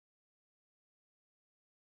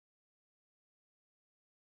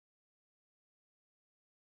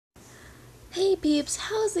Hey peeps,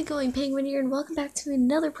 how's it going? Penguin here, and welcome back to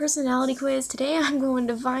another personality quiz. Today I'm going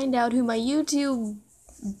to find out who my YouTube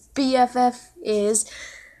BFF is.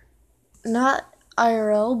 Not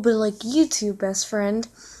IRL, but like YouTube best friend.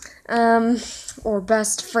 Or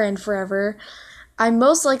best friend forever. I'm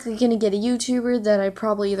most likely gonna get a YouTuber that I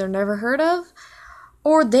probably either never heard of,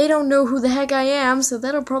 or they don't know who the heck I am, so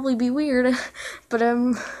that'll probably be weird. But I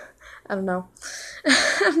don't know.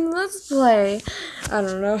 Let's play. I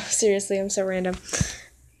don't know. Seriously, I'm so random.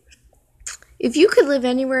 If you could live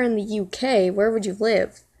anywhere in the UK, where would you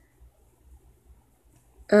live?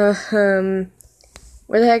 Where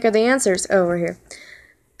the heck are the answers? Oh, we're here.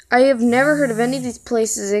 I have never heard of any of these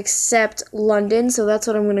places except London, so that's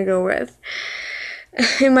what I'm gonna go with.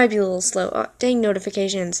 It might be a little slow. Oh, dang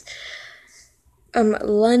notifications.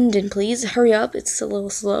 London, please. Hurry up. It's a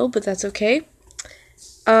little slow, but that's okay.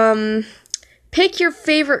 Pick your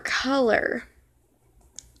favorite color.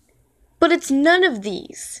 But it's none of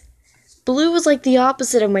these. Blue is like the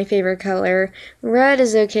opposite of my favorite color. Red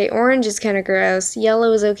is okay. Orange is kind of gross.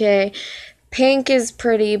 Yellow is okay. Pink is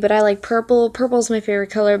pretty, but I like purple. Purple is my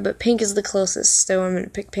favorite color, but pink is the closest, so I'm going to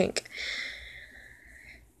pick pink.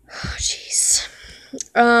 Oh, jeez.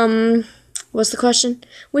 What's the question?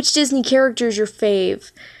 Which Disney character is your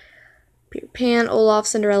fave? Peter Pan, Olaf,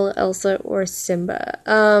 Cinderella, Elsa, or Simba?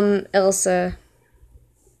 Elsa.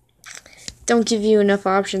 Don't give you enough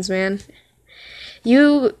options, man.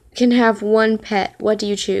 You can have one pet. What do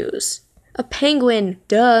you choose? A penguin.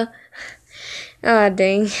 Duh. Ah,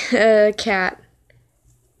 dang. A cat.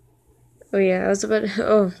 Oh, yeah. I was about...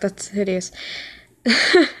 Oh, that's hideous.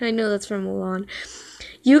 I know that's from Mulan.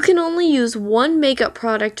 You can only use one makeup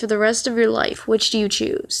product for the rest of your life. Which do you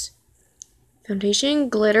choose? Foundation,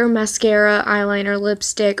 glitter, mascara, eyeliner,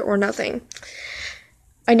 lipstick, or nothing.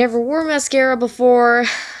 I never wore mascara before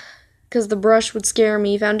because the brush would scare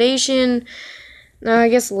me. Foundation... No, I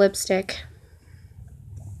guess lipstick.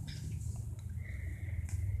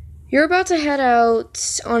 You're about to head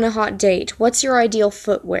out on a hot date. What's your ideal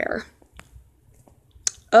footwear?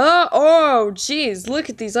 Oh, jeez,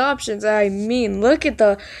 look at these options. I mean, look at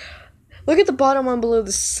the bottom one below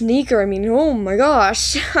the sneaker. I mean, oh my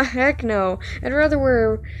gosh. Heck no. I'd rather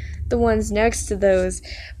wear the ones next to those.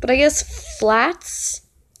 But I guess flats,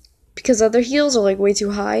 because other heels are like way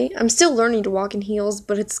too high. I'm still learning to walk in heels,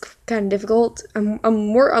 but it's kind of difficult.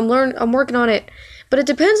 I'm working on it. But it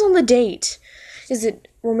depends on the date. Is it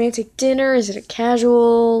romantic dinner? Is it a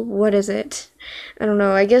casual? What is it? I don't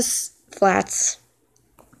know. I guess flats.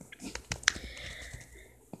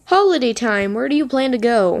 Holiday time. Where do you plan to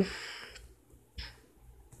go?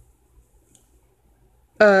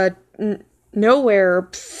 Nowhere.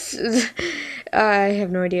 I have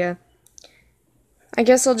no idea. I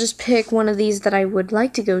guess I'll just pick one of these that I would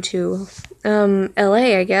like to go to.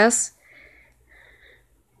 LA, I guess.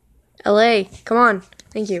 LA, come on.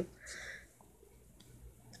 Thank you.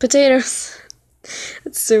 Potatoes.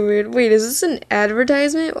 That's so weird. Wait, is this an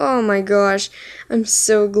advertisement? Oh my gosh. I'm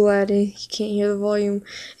so glad you can't hear the volume.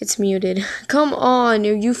 It's muted. Come on,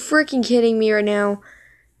 are you freaking kidding me right now?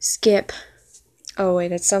 Skip. Oh wait,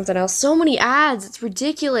 that's something else. So many ads. It's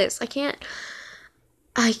ridiculous. I can't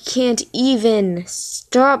even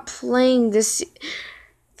stop playing this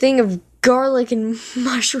thing of garlic and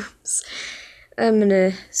mushrooms. I'm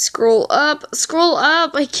gonna scroll up.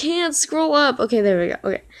 I can't scroll up. Okay, there we go.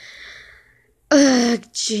 Okay. Ugh,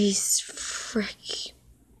 jeez, frick.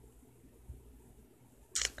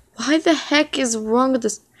 Why the heck is wrong with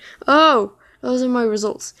this? Oh, those are my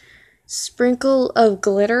results. Sprinkle of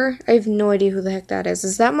glitter. I have no idea who the heck that is.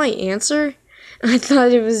 Is that my answer? I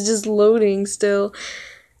thought it was just loading still.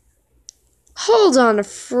 Hold on a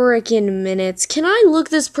frickin' minute. Can I look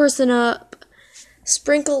this person up?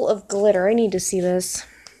 Sprinkle of glitter. I need to see this.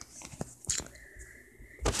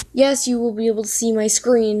 Yes, you will be able to see my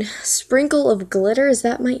screen. Sprinkle of glitter? Is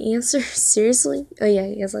that my answer? Seriously? Oh yeah,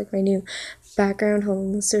 he has like my new background. Hold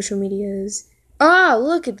on, the social medias. Ah,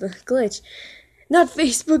 look at the glitch. Not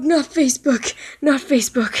Facebook, not Facebook, not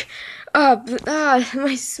Facebook. My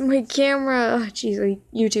camera. Oh, jeez,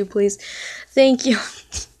 YouTube, please. Thank you.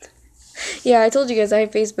 Yeah, I told you guys I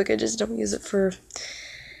have Facebook. I just don't use it for.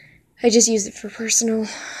 I just use it for personal.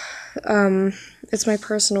 It's my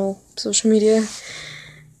personal social media.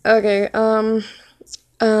 Okay.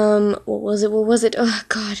 What was it? Oh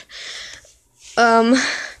God.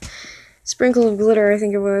 Sprinkle of glitter. I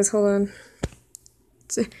think it was. Hold on.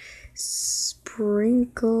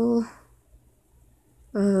 Sprinkle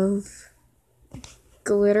of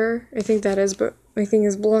glitter. I think that is, but my thing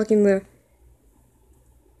is blocking the.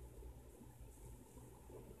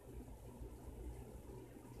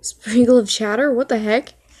 Sprinkle of chatter? What the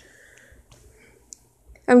heck?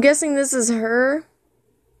 I'm guessing this is her.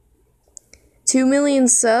 2 million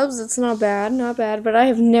subs, that's not bad, but I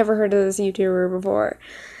have never heard of this YouTuber before.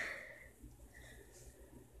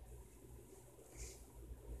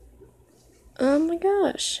 Oh my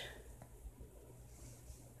gosh.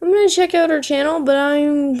 I'm gonna check out her channel, but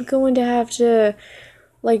I'm going to have to,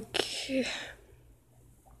 like,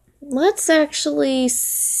 let's actually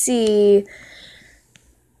see.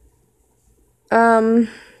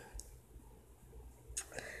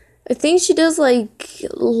 I think she does, like,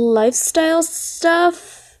 lifestyle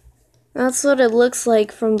stuff. That's what it looks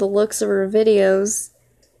like from the looks of her videos.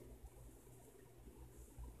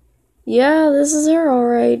 Yeah, this is her,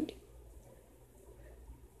 alright.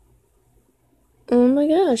 Oh my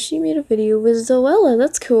gosh, she made a video with Zoella.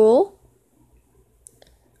 That's cool.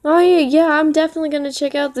 Oh yeah, I'm definitely gonna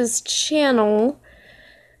check out this channel.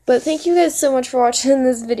 But thank you guys so much for watching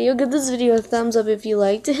this video. Give this video a thumbs up if you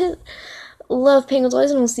liked it. Love Penguins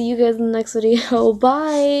Always, and we'll see you guys in the next video.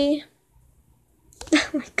 Bye! Oh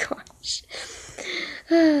my gosh.